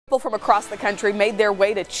People from across the country made their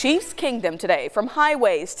way to Chiefs Kingdom today. From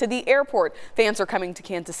highways to the airport, fans are coming to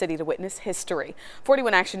Kansas City to witness history.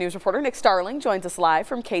 41 Action News reporter Nick Starling joins us live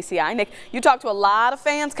from KCI. Nick, you talked to a lot of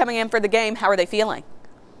fans coming in for the game. How are they feeling?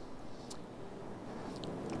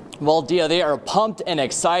 Well, Dia, they are pumped and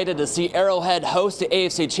excited to see Arrowhead host the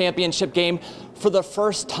AFC Championship Game for the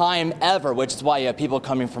first time ever, which is why you have people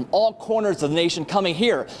coming from all corners of the nation coming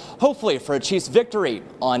here, hopefully for a Chiefs victory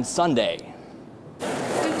on Sunday.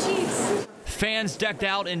 Fans decked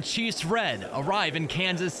out in Chiefs red arrive in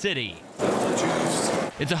Kansas City.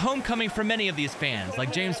 It's a homecoming for many of these fans,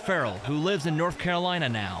 like James Farrell, who lives in North Carolina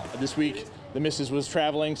now. This week, the missus was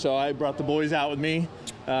traveling, so I brought the boys out with me.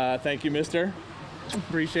 Thank you, mister.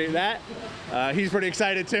 Appreciate that. He's pretty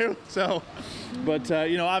excited too. But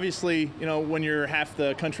you know, obviously, you know, when you're half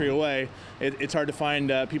the country away, it's hard to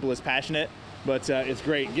find people as passionate. But it's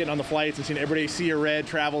great getting on the flights and seeing everybody see your red,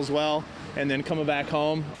 travel as well, and then coming back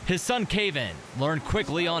home. His son Kaven learned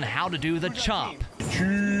quickly on how to do the chop.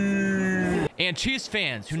 And Chiefs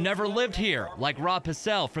fans who never lived here, like Rob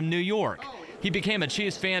Pissell from New York. He became a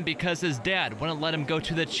Chiefs fan because his dad wouldn't let him go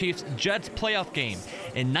to the Chiefs-Jets playoff game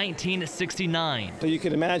in 1969. So you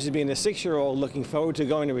can imagine being a 6-year-old looking forward to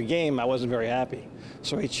going to a game. I wasn't very happy.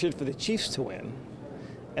 So I cheered for the Chiefs to win.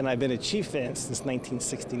 And I've been a Chiefs fan since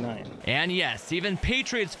 1969. And yes, even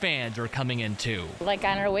Patriots fans are coming in too. Like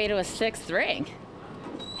on our way to a 6th ring.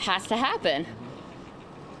 Has to happen.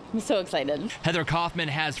 I'm so excited. Heather Kaufman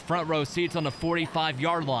has front row seats on the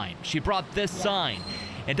 45-yard line. She brought this sign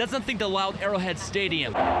and doesn't think the loud Arrowhead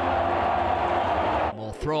Stadium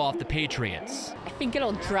will throw off the Patriots. I think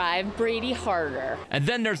it'll drive Brady harder. And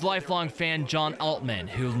then there's lifelong fan John Altman,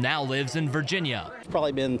 who now lives in Virginia. It's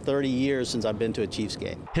probably been 30 years since I've been to a Chiefs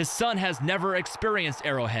game. His son has never experienced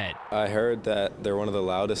Arrowhead. I heard that they're one of the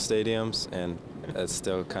loudest stadiums, and it's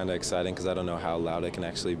still kind of exciting because I don't know how loud it can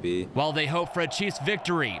actually be. While they hope for a Chiefs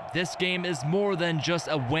victory, this game is more than just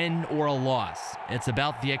a win or a loss. It's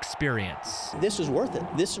about the experience. This is worth it.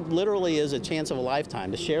 This literally is a chance of a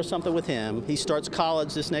lifetime to share something with him. He starts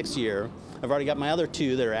college this next year. I've already got my other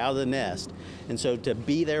 2 that are out of the nest. And so to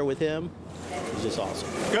be there with him is just awesome.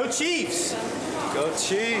 Go Chiefs! Go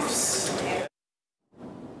Chiefs!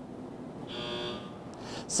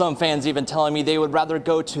 Some fans even telling me they would rather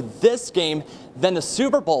go to this game than the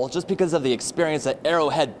Super Bowl just because of the experience that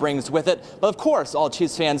Arrowhead brings with it. But of course, all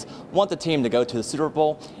Chiefs fans want the team to go to the Super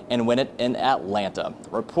Bowl and win it in Atlanta.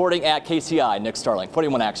 Reporting at KCI, Nick Starling,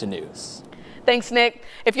 41 Action News. Thanks, Nick.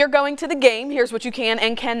 If you're going to the game, here's what you can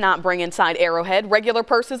and cannot bring inside Arrowhead. Regular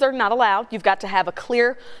purses are not allowed. You've got to have a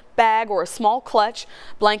clear bag or a small clutch.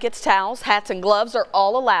 Blankets, towels, hats, and gloves are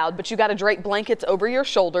all allowed, but you got to drape blankets over your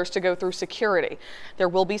shoulders to go through security. There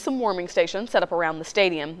will be some warming stations set up around the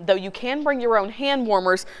stadium, though you can bring your own hand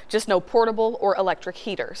warmers, just no portable or electric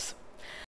heaters.